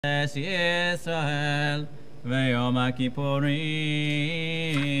Yisrael v'Yom Kippurim.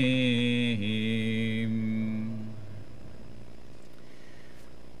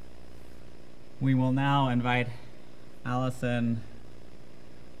 We will now invite Allison,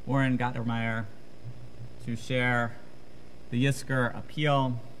 Warren Gottermeier to share the Yizkor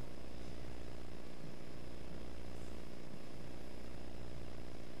appeal.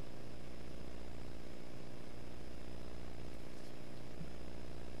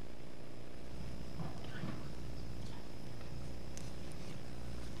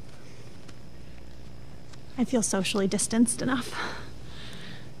 I feel socially distanced enough.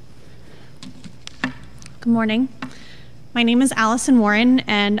 Good morning. My name is Allison Warren,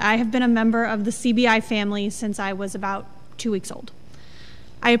 and I have been a member of the CBI family since I was about 2 weeks old.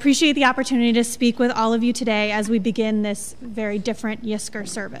 I appreciate the opportunity to speak with all of you today as we begin this very different Yizkor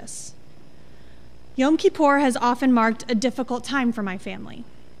service. Yom Kippur has often marked a difficult time for my family.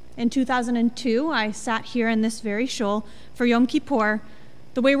 In 2002, I sat here in this very shul for Yom Kippur,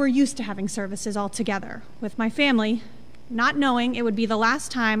 the way we're used to having services all together, with my family, not knowing it would be the last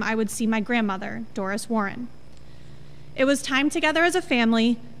time I would see my grandmother, Doris Warren. It was time together as a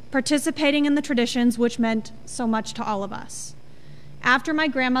family, participating in the traditions which meant so much to all of us. After my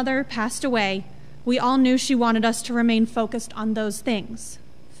grandmother passed away, we all knew she wanted us to remain focused on those things,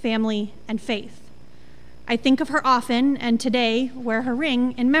 family and faith. I think of her often, and today wear her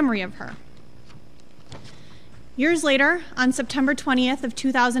ring in memory of her. Years later, on September 20th of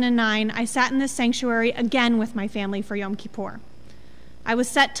 2009, I sat in this sanctuary again with my family for Yom Kippur. I was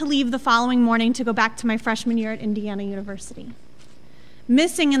set to leave the following morning to go back to my freshman year at Indiana University.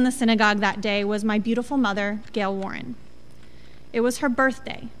 Missing in the synagogue that day was my beautiful mother, Gail Warren. It was her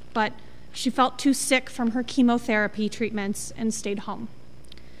birthday, but she felt too sick from her chemotherapy treatments and stayed home.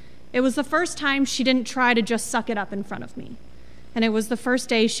 It was the first time she didn't try to just suck it up in front of me, and it was the first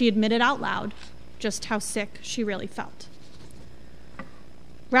day she admitted out loud just how sick she really felt.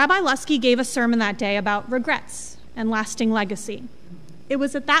 Rabbi Lusky gave a sermon that day about regrets and lasting legacy. It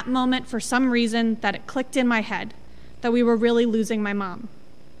was at that moment, for some reason, that it clicked in my head that we were really losing my mom.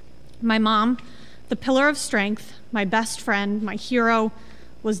 My mom, the pillar of strength, my best friend, my hero,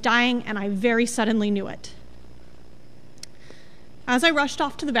 was dying, and I very suddenly knew it. As I rushed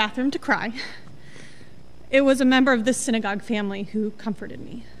off to the bathroom to cry, it was a member of this synagogue family who comforted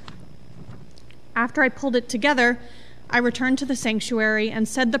me. After I pulled it together, I returned to the sanctuary and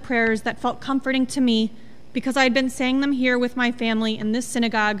said the prayers that felt comforting to me because I had been saying them here with my family in this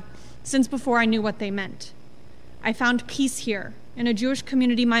synagogue since before I knew what they meant. I found peace here in a Jewish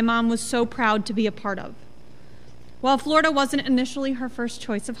community my mom was so proud to be a part of. While Florida wasn't initially her first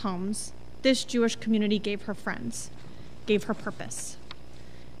choice of homes, this Jewish community gave her friends, gave her purpose.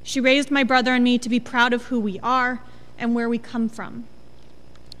 She raised my brother and me to be proud of who we are and where we come from.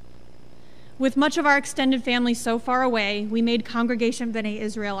 With much of our extended family so far away, we made Congregation Bnai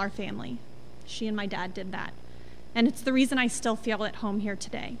Israel our family. She and my dad did that. And it's the reason I still feel at home here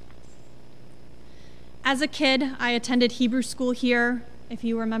today. As a kid, I attended Hebrew school here. If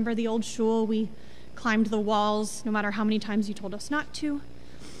you remember the old shul, we climbed the walls no matter how many times you told us not to.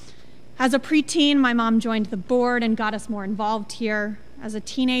 As a preteen, my mom joined the board and got us more involved here. As a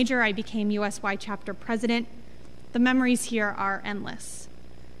teenager, I became USY chapter president. The memories here are endless.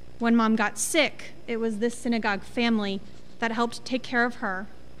 When Mom got sick, it was this synagogue family that helped take care of her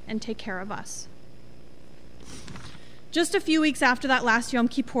and take care of us. Just a few weeks after that last Yom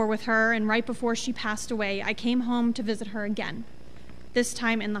Kippur with her, and right before she passed away, I came home to visit her again, this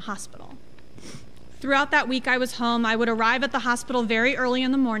time in the hospital. Throughout that week I was home, I would arrive at the hospital very early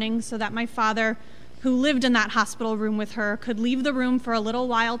in the morning so that my father, who lived in that hospital room with her, could leave the room for a little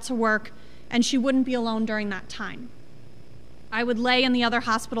while to work, and she wouldn't be alone during that time. I would lay in the other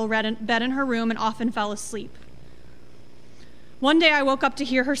hospital bed in her room and often fell asleep. One day I woke up to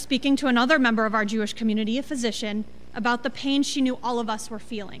hear her speaking to another member of our Jewish community, a physician, about the pain she knew all of us were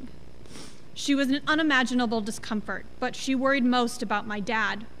feeling. She was in unimaginable discomfort, but she worried most about my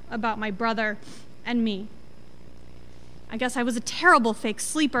dad, about my brother, and me. I guess I was a terrible fake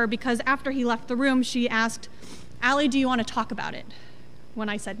sleeper because after he left the room, she asked, "Allie, do you want to talk about it?" When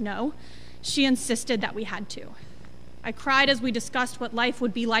I said no, she insisted that we had to. I cried as we discussed what life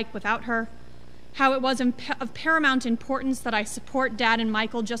would be like without her, how it was of paramount importance that I support Dad and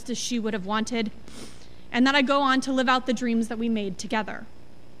Michael just as she would have wanted, and that I go on to live out the dreams that we made together.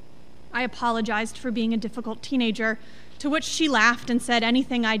 I apologized for being a difficult teenager, to which she laughed and said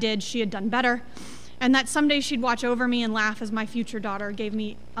anything I did she had done better, and that someday she'd watch over me and laugh as my future daughter gave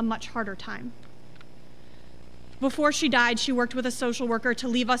me a much harder time. Before she died, she worked with a social worker to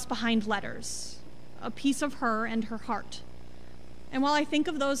leave us behind letters, a piece of her and her heart. And while I think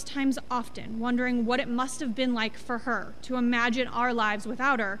of those times often, wondering what it must have been like for her to imagine our lives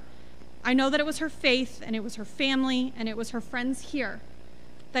without her, I know that it was her faith, and it was her family, and it was her friends here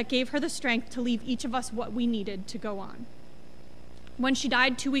that gave her the strength to leave each of us what we needed to go on. When she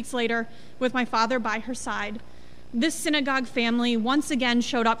died 2 weeks later, with my father by her side, this synagogue family once again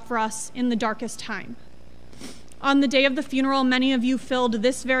showed up for us in the darkest time. On the day of the funeral, many of you filled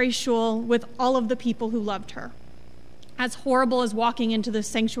this very shul with all of the people who loved her. As horrible as walking into this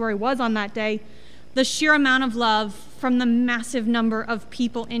sanctuary was on that day, the sheer amount of love from the massive number of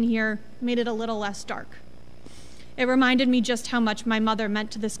people in here made it a little less dark. It reminded me just how much my mother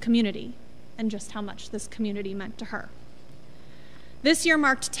meant to this community and just how much this community meant to her. This year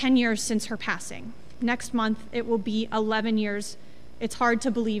marked 10 years since her passing. Next month, it will be 11 years. It's hard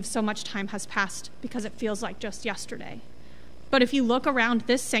to believe so much time has passed because it feels like just yesterday. But if you look around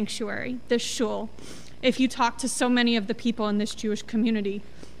this sanctuary, this shul, if you talk to so many of the people in this Jewish community,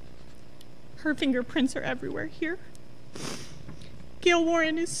 her fingerprints are everywhere here. Gail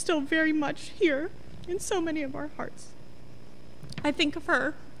Warren is still very much here in so many of our hearts. I think of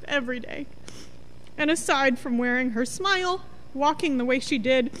her every day. And aside from wearing her smile, walking the way she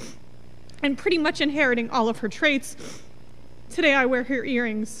did, and pretty much inheriting all of her traits, today I wear her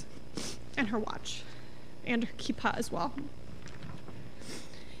earrings and her watch and her kippah as well.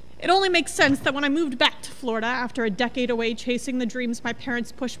 It only makes sense that when I moved back to Florida after a decade away chasing the dreams my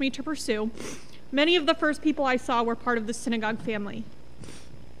parents pushed me to pursue, many of the first people I saw were part of the synagogue family.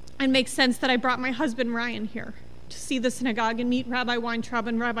 It makes sense that I brought my husband Ryan here to see the synagogue and meet Rabbi Weintraub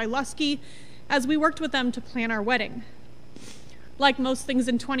and Rabbi Lusky as we worked with them to plan our wedding. Like most things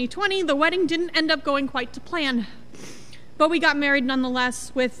in 2020, the wedding didn't end up going quite to plan, but we got married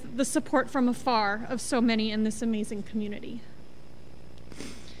nonetheless with the support from afar of so many in this amazing community.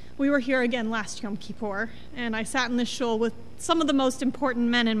 We were here again last Yom Kippur, and I sat in this shul with some of the most important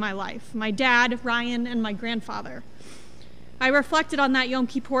men in my life, my dad, Ryan, and my grandfather. I reflected on that Yom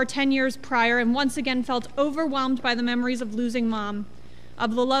Kippur 10 years prior and once again felt overwhelmed by the memories of losing Mom,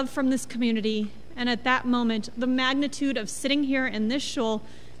 of the love from this community, and at that moment, the magnitude of sitting here in this shul,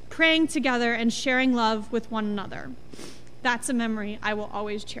 praying together and sharing love with one another. That's a memory I will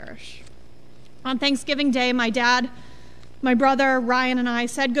always cherish. On Thanksgiving Day, my dad, my brother, Ryan, and I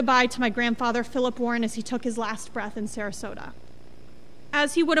said goodbye to my grandfather, Philip Warren, as he took his last breath in Sarasota.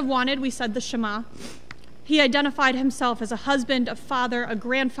 As he would have wanted, we said the Shema. He identified himself as a husband, a father, a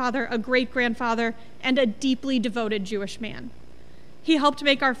grandfather, a great-grandfather, and a deeply devoted Jewish man. He helped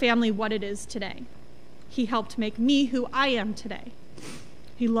make our family what it is today. He helped make me who I am today.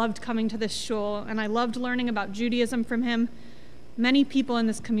 He loved coming to this shul, and I loved learning about Judaism from him. Many people in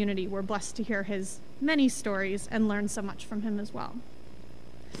this community were blessed to hear his many stories and learn so much from him as well.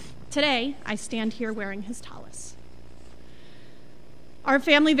 Today, I stand here wearing his tallis. Our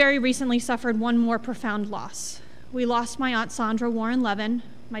family very recently suffered one more profound loss. We lost my Aunt Sandra Warren Levin,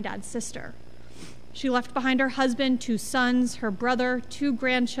 my dad's sister. She left behind her husband, 2 sons, her brother, 2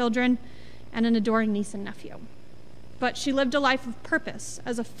 grandchildren, and an adoring niece and nephew. But she lived a life of purpose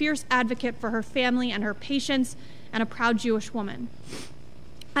as a fierce advocate for her family and her patients, and a proud Jewish woman.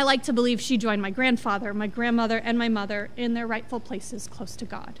 I like to believe she joined my grandfather, my grandmother, and my mother in their rightful places close to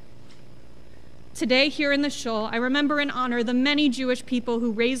God. Today, here in the shul, I remember and honor the many Jewish people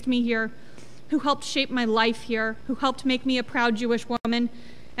who raised me here, who helped shape my life here, who helped make me a proud Jewish woman,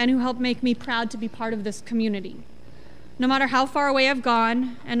 and who helped make me proud to be part of this community. No matter how far away I've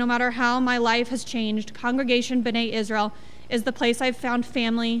gone, and no matter how my life has changed, Congregation Bnai Israel is the place I've found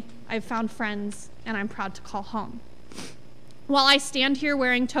family, I've found friends, and I'm proud to call home. While I stand here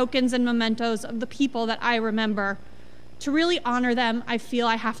wearing tokens and mementos of the people that I remember, to really honor them, I feel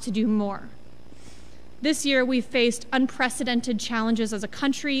I have to do more. This year, we've faced unprecedented challenges as a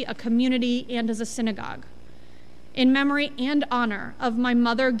country, a community, and as a synagogue. In memory and honor of my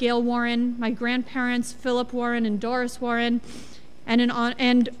mother, Gail Warren, my grandparents, Philip Warren and Doris Warren,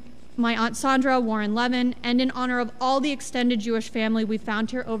 and my Aunt Sandra Warren Levin, and in honor of all the extended Jewish family we've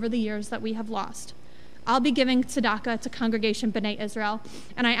found here over the years that we have lost, I'll be giving tzedakah to Congregation Bnai Israel,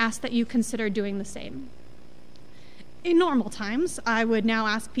 and I ask that you consider doing the same. In normal times, I would now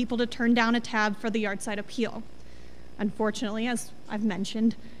ask people to turn down a tab for the Yahrzeit appeal. Unfortunately, as I've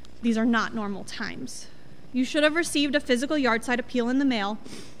mentioned, these are not normal times. You should have received a physical Yahrzeit appeal in the mail,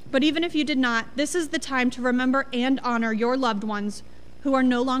 but even if you did not, this is the time to remember and honor your loved ones who are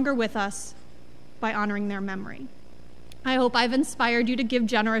no longer with us by honoring their memory. I hope I've inspired you to give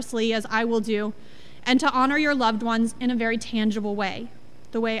generously, as I will do, and to honor your loved ones in a very tangible way,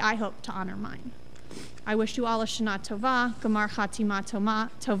 the way I hope to honor mine. I wish you all a Shana Tova, Gemar Chatima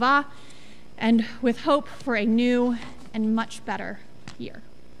Tova, and with hope for a new and much better year.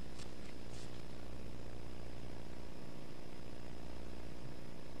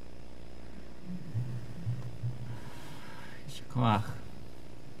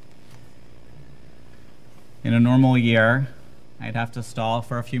 In a normal year, I'd have to stall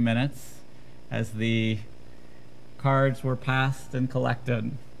for a few minutes as the cards were passed and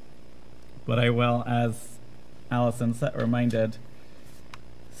collected. But I will, as Allison reminded,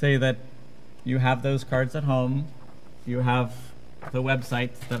 say that you have those cards at home. You have the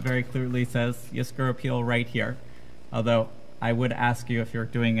website that very clearly says Yizkor Appeal right here. Although I would ask you, if you're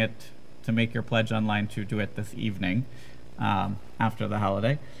doing it to make your pledge online, to do it this evening after the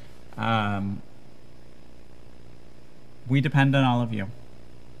holiday. We depend on all of you.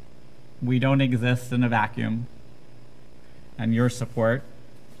 We don't exist in a vacuum, and your support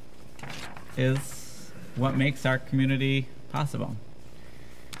is what makes our community possible.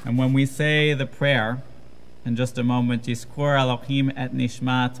 And when we say the prayer in just a moment, Yizkor Elohim et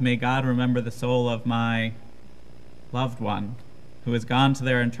Nishmat, may God remember the soul of my loved one who has gone to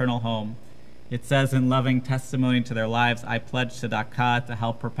their eternal home, it says in loving testimony to their lives, I pledge tzedakah to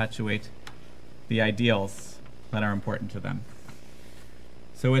help perpetuate the ideals that are important to them.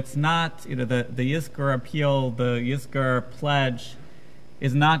 So it's not, the Yizkor appeal, the Yizkor pledge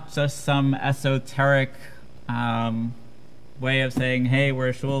is not just some esoteric way of saying, hey, we're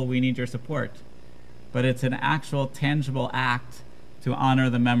a shul, we need your support. But it's an actual tangible act to honor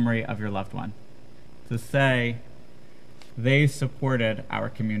the memory of your loved one. To say, they supported our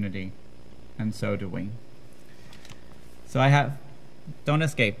community, and so do we. So don't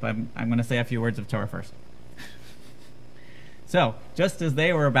escape. I'm going to say a few words of Torah first. So, just as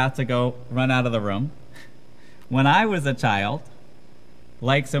they were about to run out of the room, when I was a child,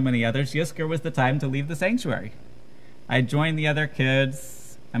 like so many others, Yizkor was the time to leave the sanctuary. I'd join the other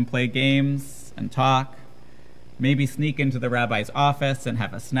kids and play games and talk, maybe sneak into the rabbi's office and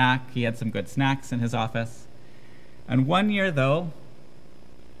have a snack. He had some good snacks in his office. And one year, though,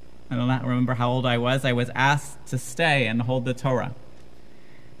 I don't remember how old I was asked to stay and hold the Torah.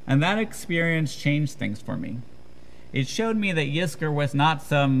 And that experience changed things for me. It showed me that Yizkor was not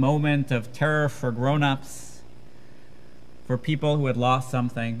some moment of terror for grown-ups, for people who had lost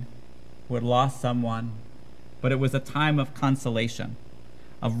something, who had lost someone, but it was a time of consolation,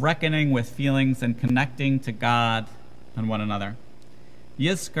 of reckoning with feelings and connecting to God and one another.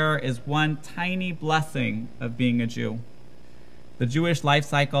 Yizkor is one tiny blessing of being a Jew. The Jewish life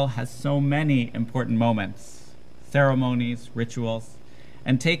cycle has so many important moments, ceremonies, rituals,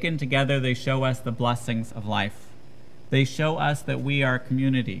 and taken together they show us the blessings of life. They show us that we are a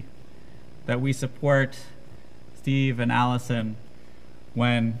community, that we support Steve and Allison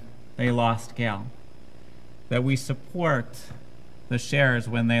when they lost Gail, that we support the Shares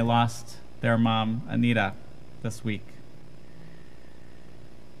when they lost their mom, Anita, this week.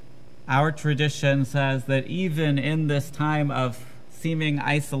 Our tradition says that even in this time of seeming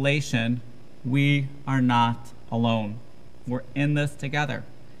isolation, we are not alone. We're in this together.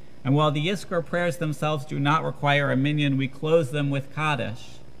 And while the Yizkor prayers themselves do not require a minyan, we close them with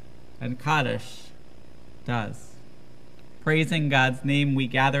Kaddish, and Kaddish does. Praising God's name, we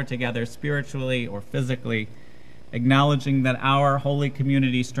gather together spiritually or physically, acknowledging that our holy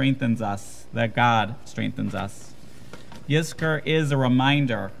community strengthens us, that God strengthens us. Yizkor is a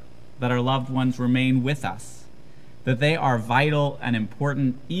reminder that our loved ones remain with us, that they are vital and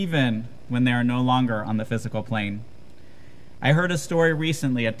important even when they are no longer on the physical plane. I heard a story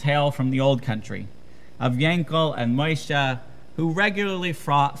recently, a tale from the old country, of Yankel and Moshe, who regularly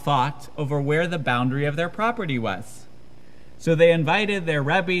fought over where the boundary of their property was. So they invited their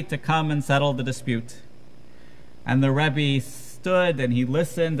Rabbi to come and settle the dispute. And the Rabbi stood and he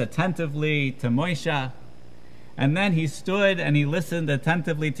listened attentively to Moshe. And then he stood and he listened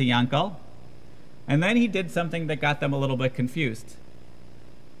attentively to Yankel. And then he did something that got them a little bit confused.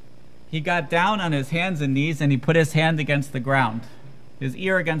 He got down on his hands and knees and he put his hand against the ground, his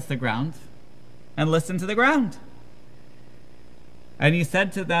ear against the ground, and listened to the ground. And he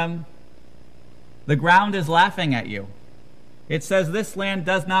said to them, the ground is laughing at you. It says this land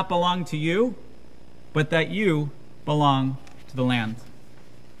does not belong to you, but that you belong to the land.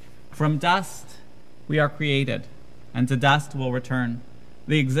 From dust we are created, and to dust will return.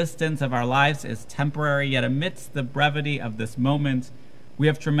 The existence of our lives is temporary, yet amidst the brevity of this moment, we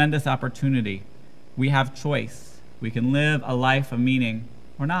have tremendous opportunity. We have choice. We can live a life of meaning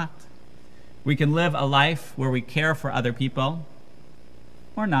or not. We can live a life where we care for other people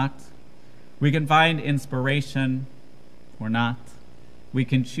or not. We can find inspiration or not. We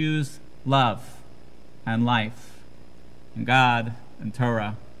can choose love and life and God and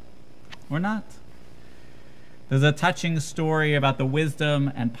Torah or not. There's a touching story about the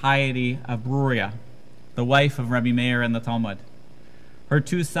wisdom and piety of Bruria, the wife of Rabbi Meir in the Talmud. Her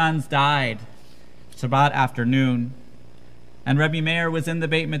 2 sons died Shabbat afternoon, and Rabbi Meir was in the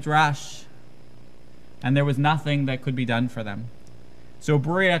Beit Midrash, and there was nothing that could be done for them. So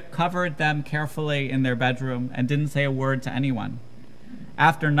Bruria covered them carefully in their bedroom and didn't say a word to anyone.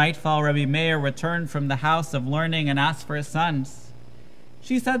 After nightfall, Rabbi Meir returned from the house of learning and asked for his sons.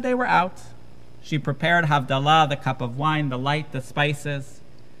 She said they were out. She prepared Havdalah, the cup of wine, the light, the spices,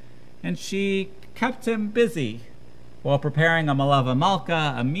 and she kept him busy while preparing a malava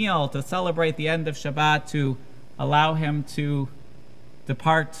malka, a meal to celebrate the end of Shabbat, to allow him to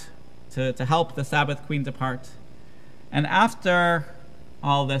depart, to help the Sabbath queen depart. And after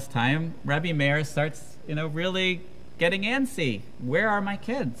all this time, Rabbi Meir starts, really getting antsy. Where are my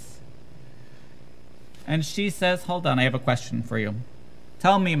kids? And she says, hold on, I have a question for you.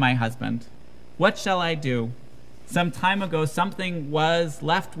 Tell me, my husband, what shall I do? Some time ago, something was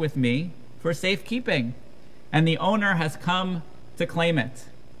left with me for safekeeping, and the owner has come to claim it.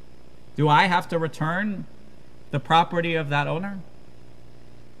 Do I have to return the property of that owner?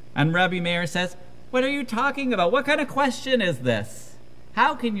 And Rabbi Meir says, what are you talking about? What kind of question is this?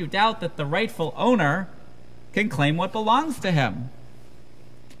 How can you doubt that the rightful owner can claim what belongs to him?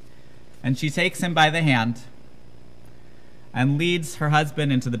 And she takes him by the hand and leads her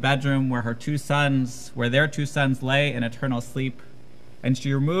husband into the bedroom where their 2 sons lay in eternal sleep. And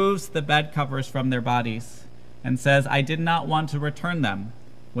she removes the bed covers from their bodies and says, I did not want to return them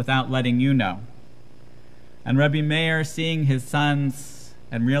without letting you know. And Rabbi Meir, seeing his sons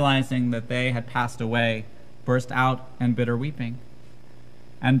and realizing that they had passed away, burst out in bitter weeping.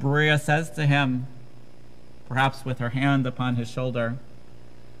 And Bruria says to him, perhaps with her hand upon his shoulder,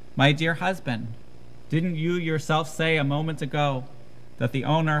 my dear husband, didn't you yourself say a moment ago that the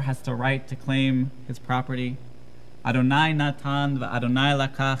owner has the right to claim his property? Adonai natan v'Adonai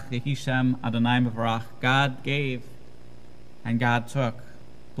lakach yehi shem Adonai mevarach. God gave and God took.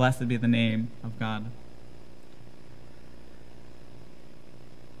 Blessed be the name of God.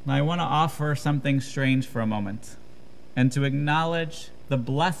 Now I want to offer something strange for a moment and to acknowledge the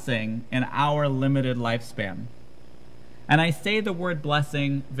blessing in our limited lifespan. And I say the word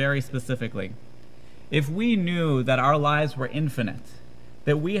blessing very specifically. If we knew that our lives were infinite,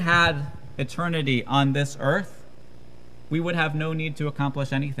 that we had eternity on this earth, we would have no need to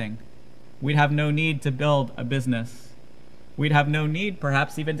accomplish anything. We'd have no need to build a business. We'd have no need,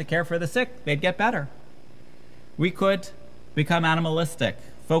 perhaps, even to care for the sick. They'd get better. We could become animalistic,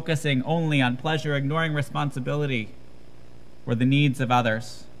 focusing only on pleasure, ignoring responsibility or the needs of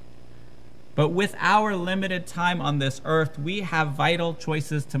others. But with our limited time on this earth, we have vital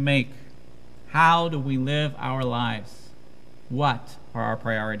choices to make. How do we live our lives? What are our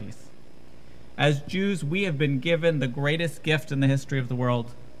priorities? As Jews, we have been given the greatest gift in the history of the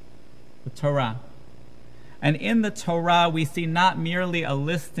world, the Torah. And in the Torah, we see not merely a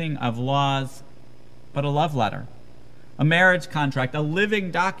listing of laws, but a love letter, a marriage contract, a living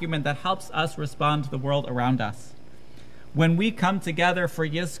document that helps us respond to the world around us. When we come together for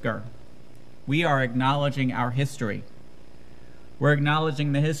Yizkor, we are acknowledging our history. We're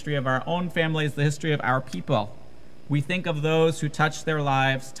acknowledging the history of our own families, the history of our people. We think of those who touched our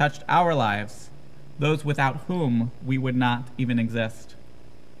lives, those without whom we would not even exist.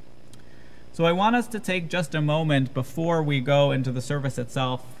 So I want us to take just a moment before we go into the service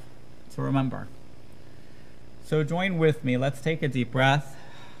itself to remember. So join with me. Let's take a deep breath.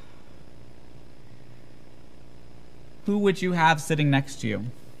 Who would you have sitting next to you?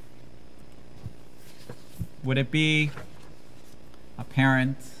 Would it be a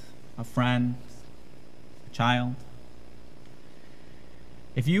parent, a friend, a child?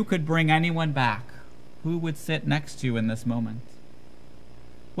 If you could bring anyone back, who would sit next to you in this moment?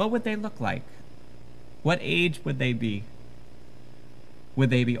 What would they look like? What age would they be?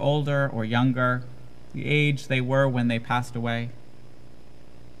 Would they be older or younger? The age they were when they passed away?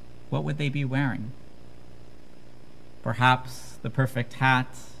 What would they be wearing? Perhaps the perfect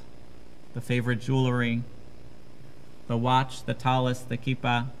hat, the favorite jewelry, the watch, the tallis, the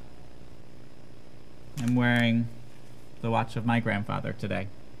kippah. I'm wearing the watch of my grandfather today.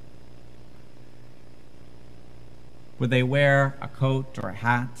 Would they wear a coat or a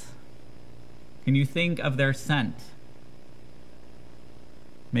hat? Can you think of their scent?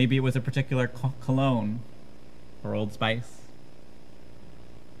 Maybe it was a particular cologne or Old Spice.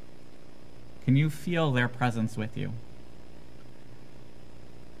 Can you feel their presence with you?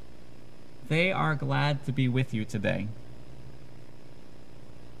 They are glad to be with you today.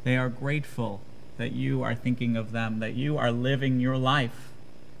 They are grateful that you are thinking of them, that you are living your life.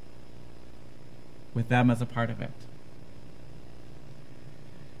 with them as a part of it.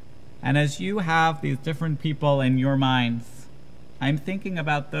 And as you have these different people in your minds, I'm thinking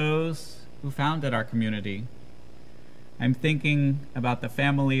about those who founded our community. I'm thinking about the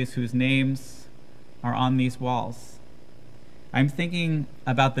families whose names are on these walls. I'm thinking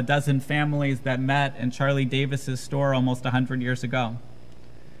about the dozen families that met in Charlie Davis's store almost 100 years ago.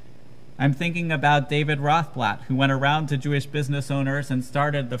 I'm thinking about David Rothblatt, who went around to Jewish business owners and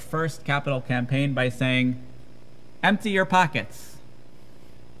started the first capital campaign by saying, "Empty your pockets."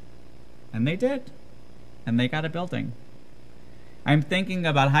 And they did, and they got a building. I'm thinking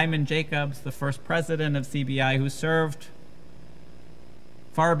about Hyman Jacobs, the first president of CBI, who served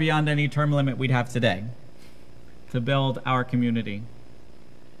far beyond any term limit we'd have today to build our community.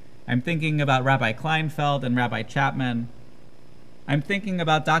 I'm thinking about Rabbi Kleinfeld and Rabbi Chapman. I'm thinking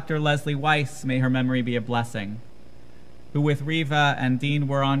about Dr. Leslie Weiss, may her memory be a blessing, who with Riva and Dean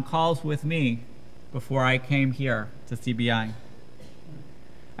were on calls with me before I came here to CBI.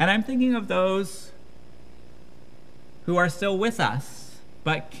 And I'm thinking of those who are still with us,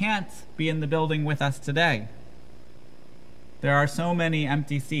 but can't be in the building with us today. There are so many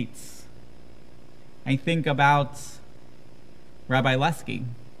empty seats. I think about Rabbi Lesky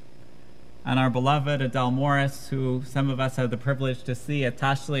and our beloved Adele Morris, who some of us had the privilege to see at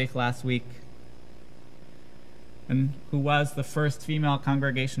Tashlich last week, and who was the first female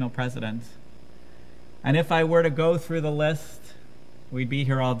congregational president. And if I were to go through the list, we'd be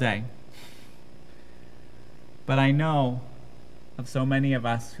here all day. But I know of so many of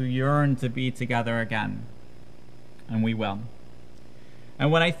us who yearn to be together again, and we will.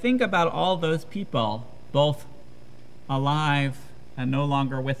 And when I think about all those people, both alive and no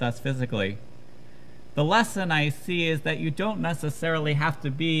longer with us physically, the lesson I see is that you don't necessarily have to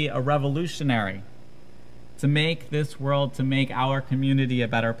be a revolutionary to make this world, to make our community a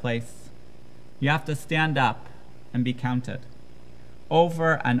better place. You have to stand up and be counted.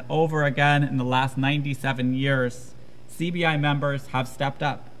 Over and over again in the last 97 years, CBI members have stepped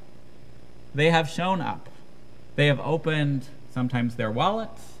up. They have shown up. They have opened sometimes their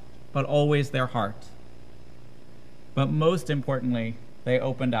wallets, but always their heart. But most importantly, they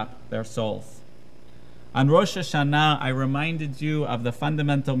opened up their souls. On Rosh Hashanah, I reminded you of the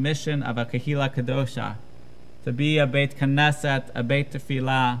fundamental mission of a Kehila Kadosha, to be a Beit Knesset, a Beit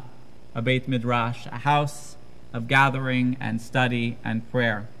Tefillah, a Beit Midrash, a house of gathering and study and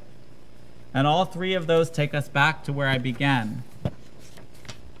prayer. And all three of those take us back to where I began.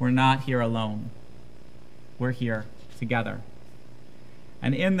 We're not here alone. We're here together.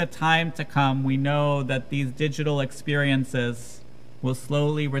 And in the time to come, we know that these digital experiences will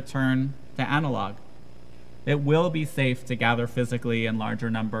slowly return to analog. It will be safe to gather physically in larger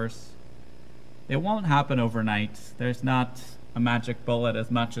numbers. It won't happen overnight. There's not a magic bullet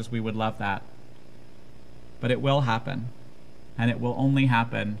as much as we would love that. But it will happen, and it will only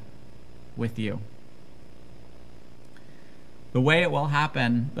happen with you. The way it will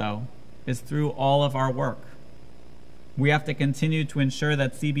happen, though, is through all of our work. We have to continue to ensure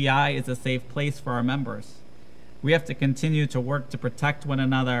that CBI is a safe place for our members. We have to continue to work to protect one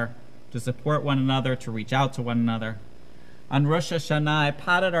another, to support one another, to reach out to one another. On Rosh Hashanah, I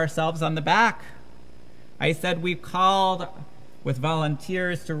patted ourselves on the back. I said we called with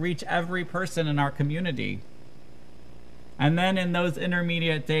volunteers to reach every person in our community. And then in those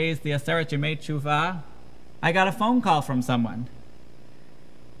intermediate days, the Aseret Yemei Tshuva, I got a phone call from someone.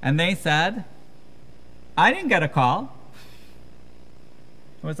 And they said, I didn't get a call.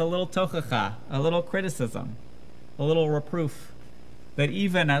 It was a little tochacha, a little criticism, a little reproof, that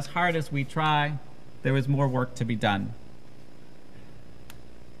even as hard as we try, there is more work to be done.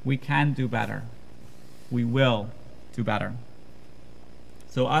 We can do better. We will do better.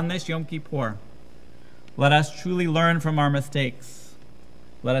 So on this Yom Kippur, let us truly learn from our mistakes.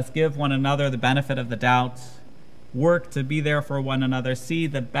 Let us give one another the benefit of the doubt, work to be there for one another, see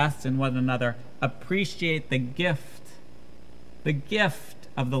the best in one another, appreciate the gift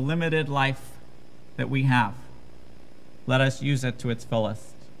of the limited life that we have. Let us use it to its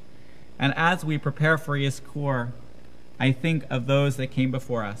fullest. And as we prepare for Yizkor, I think of those that came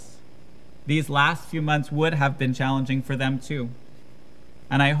before us. These last few months would have been challenging for them too.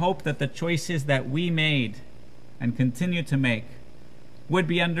 And I hope that the choices that we made and continue to make would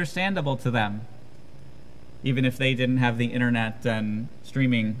be understandable to them, even if they didn't have the internet and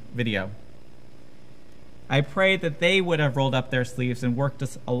streaming video. I pray that they would have rolled up their sleeves and worked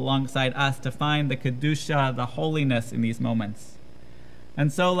alongside us to find the Kedusha, the holiness in these moments.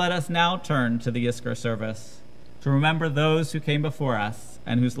 And so let us now turn to the Yizkor service to remember those who came before us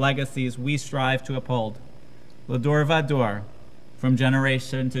and whose legacies we strive to uphold. L'dor vador, From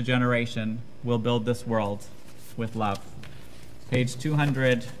generation to generation, we'll build this world with love. Page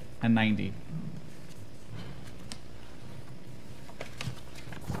 290.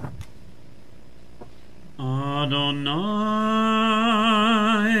 Adonai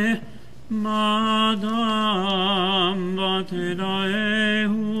Madam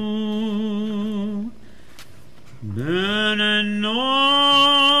Bateraehu Benenosh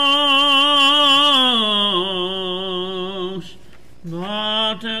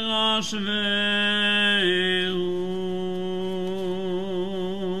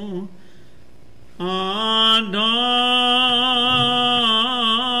Baterashvehu Adam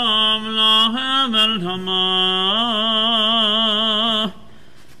Lahem El Tamah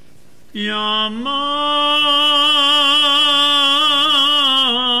Yamav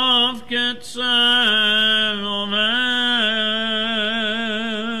Ketzel Omer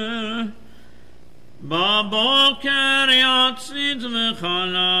Baboker Yatzid V'chalaf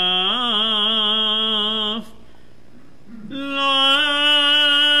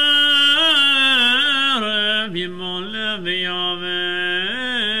La'erev Yimole V'yavesh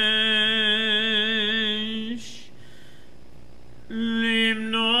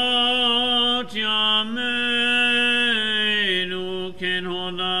Limnot Yameinu Ken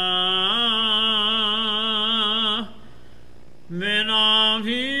Hoda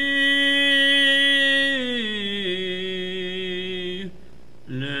V'navi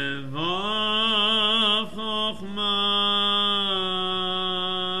Levav Chochmah.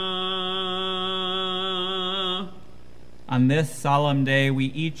 On this solemn day, we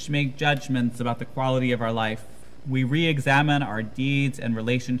each make judgments about the quality of our life. We re-examine our deeds and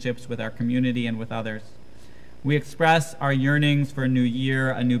relationships with our community and with others. We express our yearnings for a new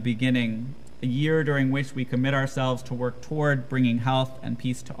year, a new beginning, a year during which we commit ourselves to work toward bringing health and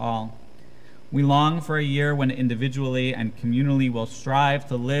peace to all. We long for a year when individually and communally we'll strive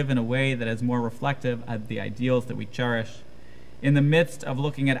to live in a way that is more reflective of the ideals that we cherish. In the midst of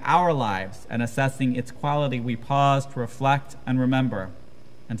looking at our lives and assessing its quality, we pause to reflect and remember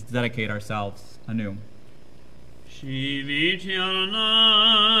and to dedicate ourselves anew. Shivit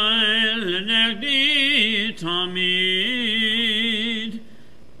Yonai Lenegdi Tamid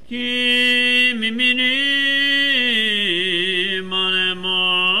Ki Mimini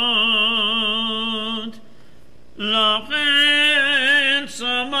Manemot Lachen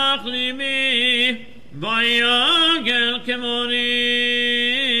Samach Libi Vayagel Kemoni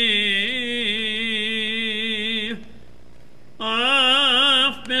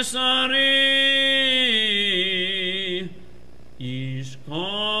Af Besari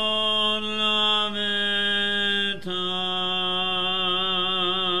Yizkor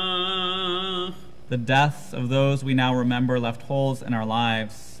Lavetach. The deaths of those we now remember left holes in our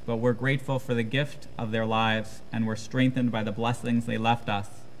lives, but we're grateful for the gift of their lives, and we're strengthened by the blessings they left us,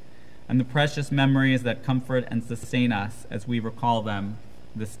 and the precious memories that comfort and sustain us as we recall them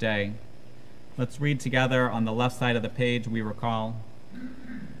this day. Let's read together on the left side of the page. We recall.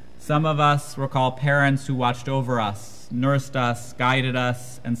 Some of us recall parents who watched over us, nursed us, guided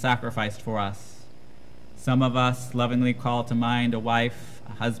us, and sacrificed for us. Some of us lovingly call to mind a wife,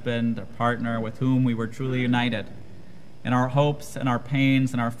 a husband, a partner with whom we were truly united in our hopes and our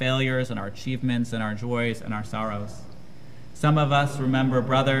pains and our failures and our achievements and our joys and our sorrows. Some of us remember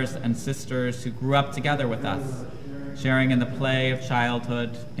brothers and sisters who grew up together with us, sharing in the play of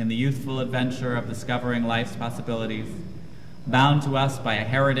childhood, in the youthful adventure of discovering life's possibilities, bound to us by a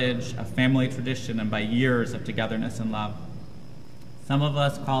heritage, a family tradition, and by years of togetherness and love. Some of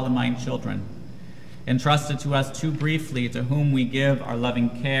us call to mind children, entrusted to us too briefly, to whom we give our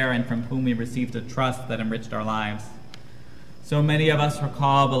loving care and from whom we received a trust that enriched our lives. So many of us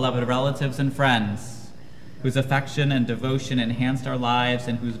recall beloved relatives and friends whose affection and devotion enhanced our lives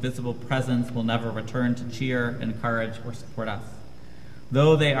and whose visible presence will never return to cheer, encourage, or support us.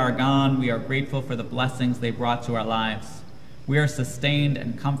 Though they are gone, we are grateful for the blessings they brought to our lives. We are sustained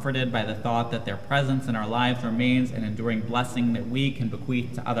and comforted by the thought that their presence in our lives remains an enduring blessing that we can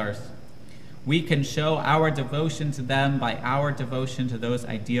bequeath to others. We can show our devotion to them by our devotion to those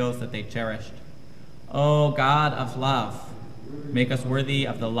ideals that they cherished. O God of love, make us worthy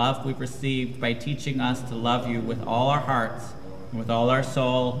of the love we've received by teaching us to love you with all our hearts, and with all our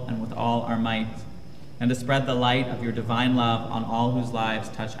soul, and with all our might, and to spread the light of your divine love on all whose lives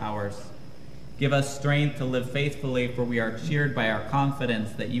touch ours. Give us strength to live faithfully, for we are cheered by our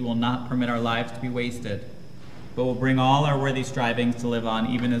confidence that you will not permit our lives to be wasted, but will bring all our worthy strivings to live on,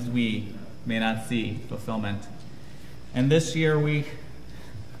 even as we may not see fulfillment. And this year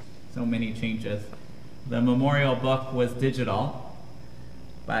so many changes. The memorial book was digital,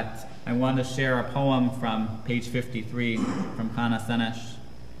 but I want to share a poem from page 53 from Chana Senesh.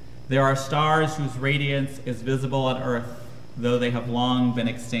 There are stars whose radiance is visible on earth, though they have long been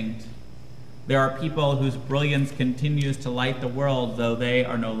extinct. There are people whose brilliance continues to light the world, though they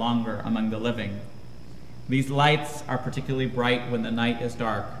are no longer among the living. These lights are particularly bright when the night is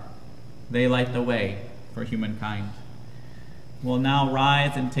dark. They light the way for humankind. We'll now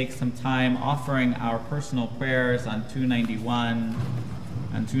rise and take some time offering our personal prayers on 291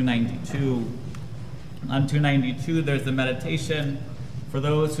 and 292. On 292, there's a meditation for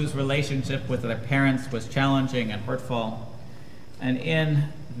those whose relationship with their parents was challenging and hurtful. And in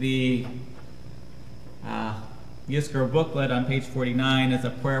the Yizkor booklet on page 49 is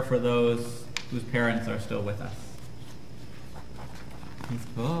a prayer for those whose parents are still with us.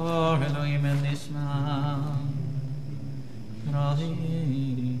 Yizkor Elohim el nishma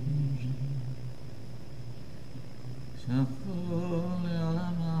Rahim Shafu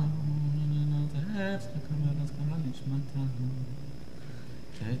le'olamah Notef Nekamedas Kara Nishmata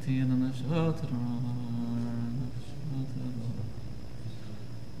Te'ti Nashot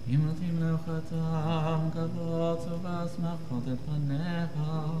Imratim le'ochatam Kavot Uvas Machot et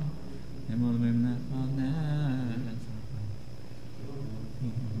Panecha Emol Mimnecha Netzach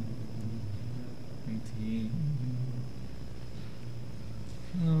Iti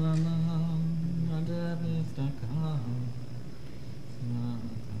Lalam Adev Tzedakah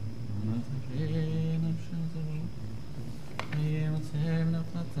Anatachin Avshazav Yemotzem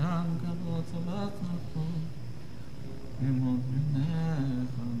Neflatam Kavot Uvas Machot Emol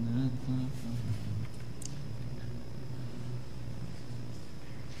Mimnecha Netzach.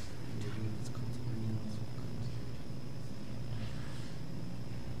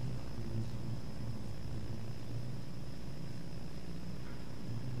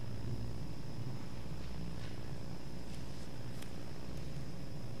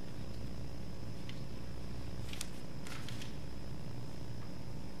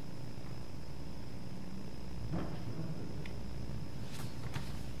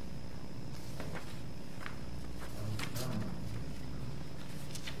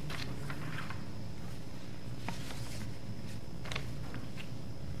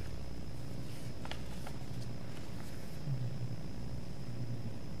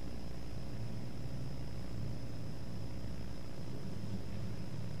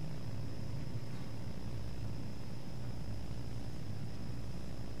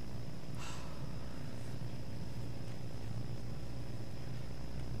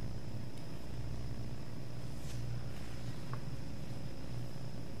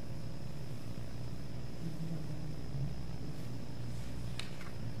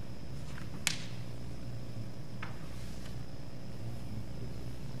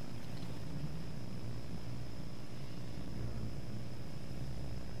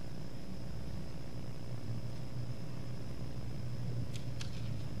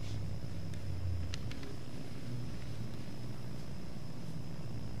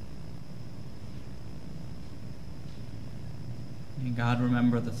 May God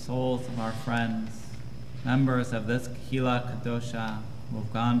remember the souls of our friends, members of this Kehila Kadosha who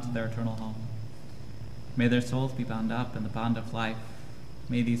have gone to their eternal home. May their souls be bound up in the bond of life.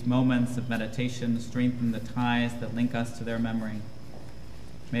 May these moments of meditation strengthen the ties that link us to their memory.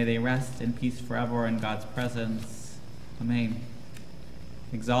 May they rest in peace forever in God's presence. Amen.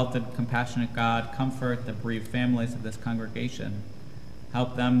 Exalted, compassionate God, comfort the bereaved families of this congregation.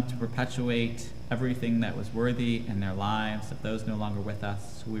 Help them to perpetuate everything that was worthy in their lives of those no longer with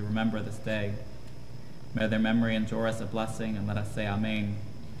us, who we remember this day. May their memory endure as a blessing, and let us say Amen.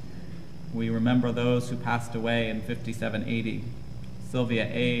 We remember those who passed away in 5780. Sylvia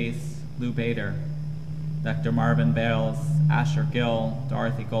A's, Lou Bader, Dr. Marvin Bales, Asher Gill,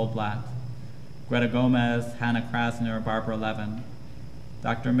 Dorothy Goldblatt, Greta Gomez, Hannah Krasner, Barbara Levin,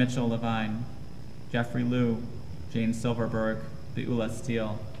 Dr. Mitchell Levine, Jeffrey Liu, Jane Silverberg, Beula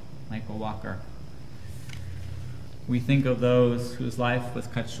Steele, Michael Walker. We think of those whose life was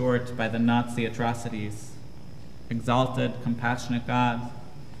cut short by the Nazi atrocities. Exalted, compassionate God,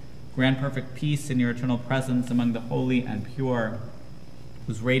 grant perfect peace in your eternal presence among the holy and pure,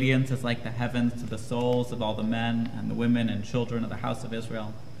 whose radiance is like the heavens to the souls of all the men and the women and children of the house of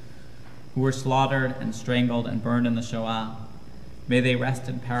Israel, who were slaughtered and strangled and burned in the Shoah. May they rest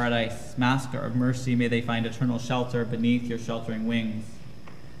in paradise. Master of mercy, may they find eternal shelter beneath your sheltering wings.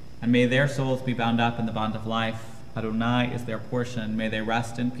 And may their souls be bound up in the bond of life. Adonai is their portion. May they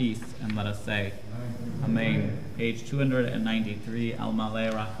rest in peace, and let us say, Amen. Page 293, El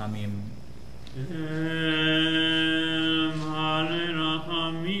Maleh Rachamim. Maleh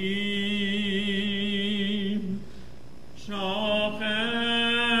Rachamim,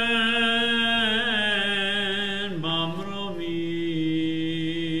 Shochet,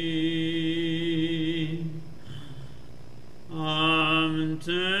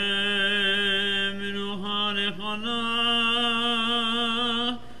 מנוחה נכונה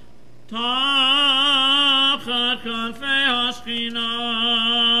תחת כנפי השכינה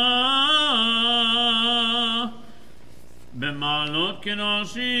במעלות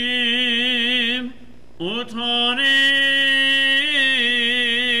קדושים וטהורים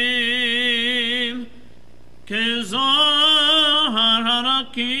כזוהר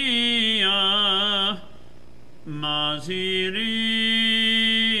הרקיע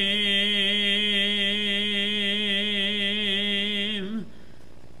מזהירים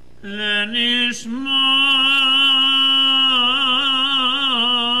לנשמות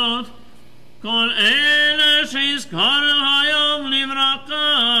כל אלה שהזכרנו היום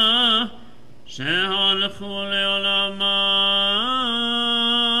לברכה שהלכו לעולמם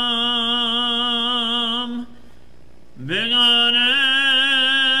בגן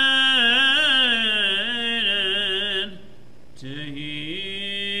עדן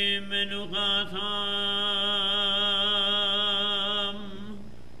תהי מנוחתם.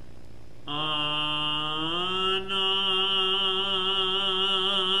 אנא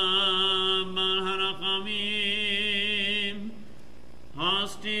בעל הרחמים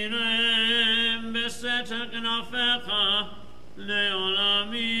הסתירם בסתר כנפיך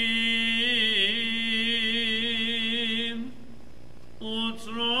לעולמים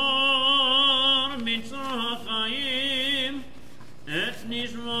וצרור מצרור החיים את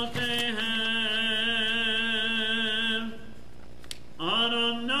נשמותיהם.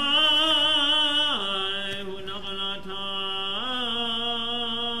 אדוני הוא נחלתם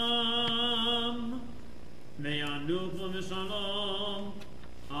וינוחו בשלום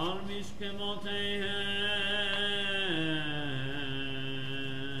על משכמותיהם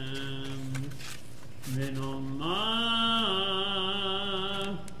ונאמר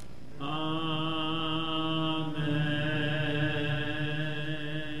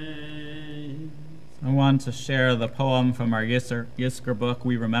I want to share the poem from our Yizkor book,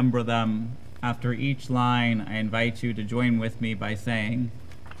 We Remember Them. After each line, I invite you to join with me by saying,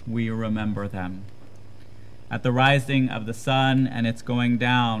 we remember them. At the rising of the sun and its going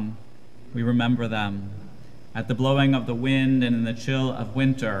down, we remember them. At the blowing of the wind and in the chill of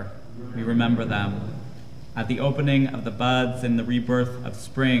winter, we remember them. At the opening of the buds and the rebirth of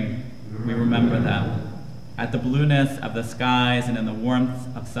spring, we remember them. At the blueness of the skies and in the warmth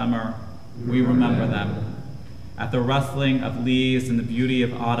of summer, we remember them. At the rustling of leaves and the beauty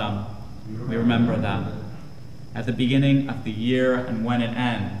of autumn, we remember them. At the beginning of the year and when it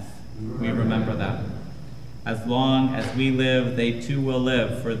ends, we remember them. As long as we live, they too will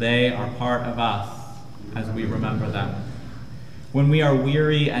live, for they are part of us as we remember them. When we are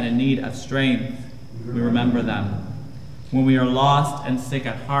weary and in need of strength, we remember them. When we are lost and sick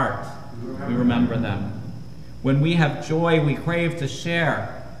at heart, we remember them. When we have joy we crave to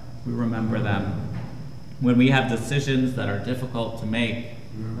share, we remember them. When we have decisions that are difficult to make,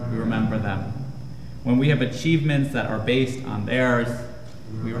 we remember them. When we have achievements that are based on theirs,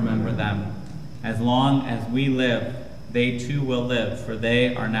 we remember them. As long as we live, they too will live, for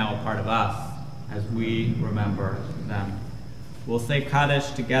they are now a part of us as we remember them. We'll say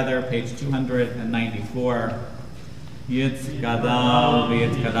Kaddish together, page 294. Yitzgadal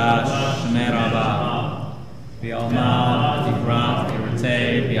v'yitkadash shmei Rabbi. V'yalmad v'tikrach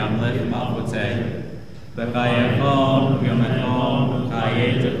v'yiratei v'yamlech malchutei. V'chayechon v'yomechon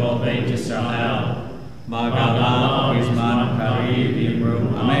v'chayei tekol beit Yisrael. V'agalah v'yizman kariv v'yimru.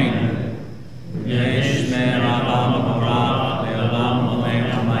 Amen. Yesh shmei Rabbi v'barach le'olam oleh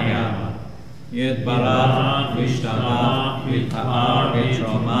hamayam. Yitbarach v'yishtabach v'yita'ar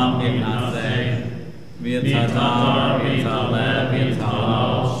v'yitromam v'yitnaseh. V'yitzadar v'yitzaleh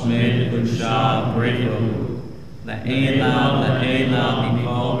v'yitzalal shmei kudusha b'richu. Le'ela le'ela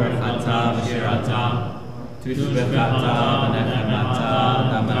mikol berchata v'shirata. Tushbechata v'nechemata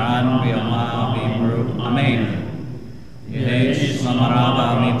damaran v'yoma v'yimru. Amen. Yesh lamaraba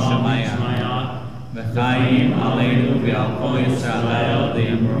m'shamaya. V'chayim aleinu v'al kol Yisrael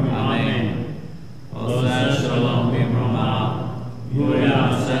v'yimru. Amen. Oseh shalom v'yimroma.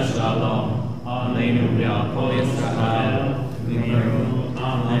 V'yaseh shalom. Aleinu v'al kol Yisrael v'yimru.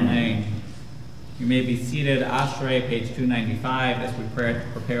 Amen. You may be seated. Ashrei, page 295, as we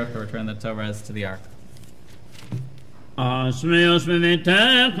prepare to return the Torahs to the Ark. אשרי יושבי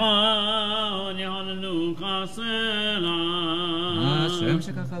ביתך, יהללו חסלה. השם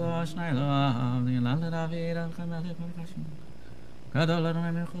שככה שנאי לו, נילן לדוד, על חמל יפול קשים. גדול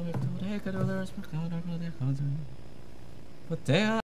אדוני מלכו וכתורי, גדול ארץ מחקר, גדול יחד זה. פותח